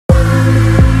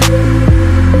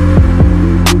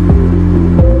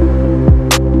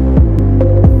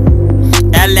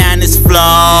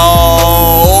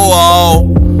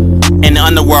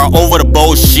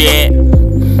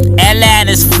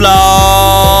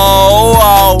Flow.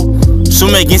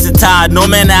 Swimming against the tide, no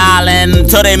man island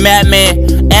until they met me.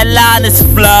 Atlantis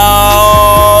Flow.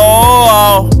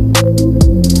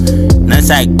 None of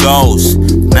that goes.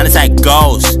 None of that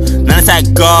goes. None of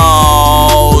that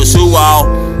goes.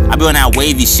 I be on that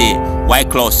wavy shit. White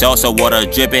clothes, salsa water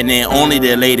dripping in. Only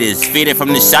the latest. Faded from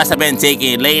the shots I've been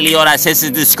taking. Lately, all that sense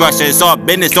is discretion. It's all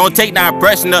business. Don't take no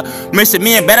impression. Missing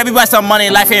me and better be about some money.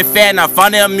 Life ain't fair. Not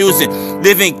find it amusing.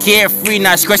 Living carefree.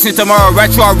 Not scratching tomorrow.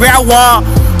 Retro. Real one.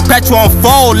 Petrol on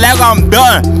fold. Like I'm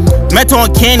done. Metal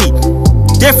on candy.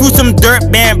 Then through some dirt,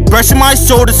 man. Brushing my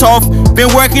shoulders off. Been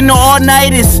working all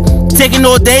nighters. Taking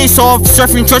all days off,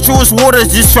 surfing treacherous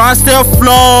waters, just trying to still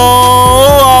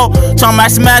flow. Trying to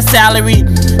maximize salary,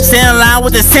 stay in line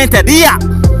with the center.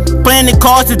 Playing the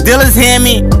cards the dealers hand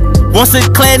me. Once it's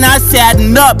clear, not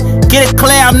sadden up. Get it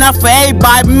clear, I'm not for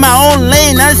everybody, be my own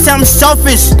lane. I just say I'm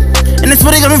selfish. And that's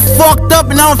what they got me fucked up,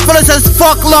 and I don't feel it says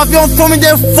fuck love. You don't feel me,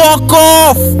 then fuck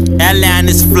off.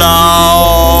 Atlantis Flow.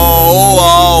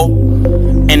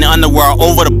 In the underworld,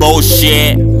 over the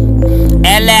bullshit.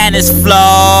 Atlantis Flow.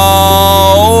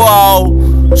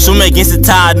 Swimming against the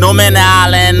tide, no man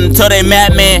island until they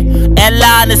met me.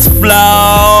 Atlantis Flow.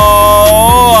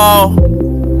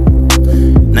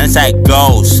 None of that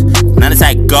goes. None of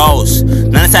that goes.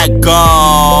 None of that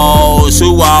goes.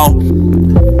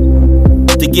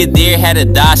 To get there, had to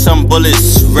dodge some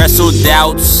bullets, wrestle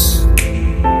doubts.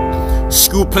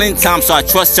 Screw plenty times, so I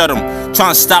trusted them.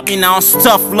 Trying to stop me now, it's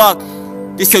tough luck.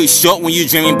 They say you short when you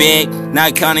dreaming big,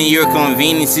 not counting your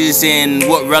conveniences and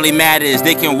what really matters.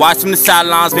 They can watch from the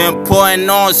sidelines, been putting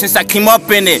on since I came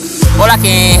up in it. All I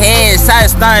can hear is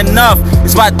it's not enough.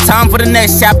 It's about time for the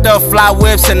next chapter. Fly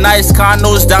whips and nice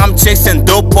condos, dumb chicks and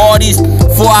dope parties.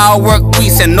 4-hour work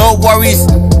weeks and no worries.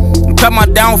 Cut my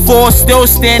downfall, still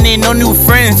standing, no new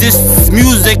friends, just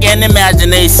music and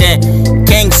imagination.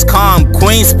 Kings calm,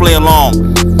 queens play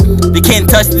along. They can't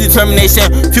touch the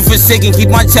determination. Feel forsaken, keep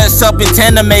my chest up,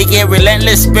 intend to make it.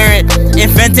 Relentless spirit,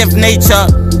 inventive nature.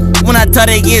 When I tell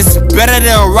it gets better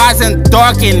than rising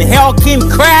dark and hell keep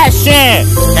crashing.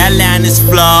 Atlantis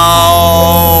Flow.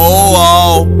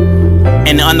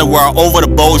 In the underworld, over the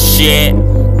bullshit.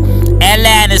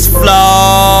 Atlantis Flow.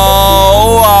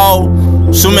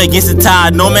 Swimming against the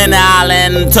tide, no man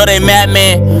island until they met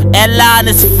me.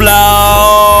 Atlantis Flow.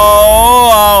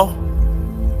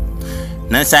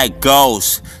 None of that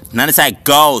goes. None of that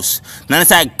goes. None of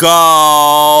that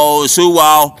goes.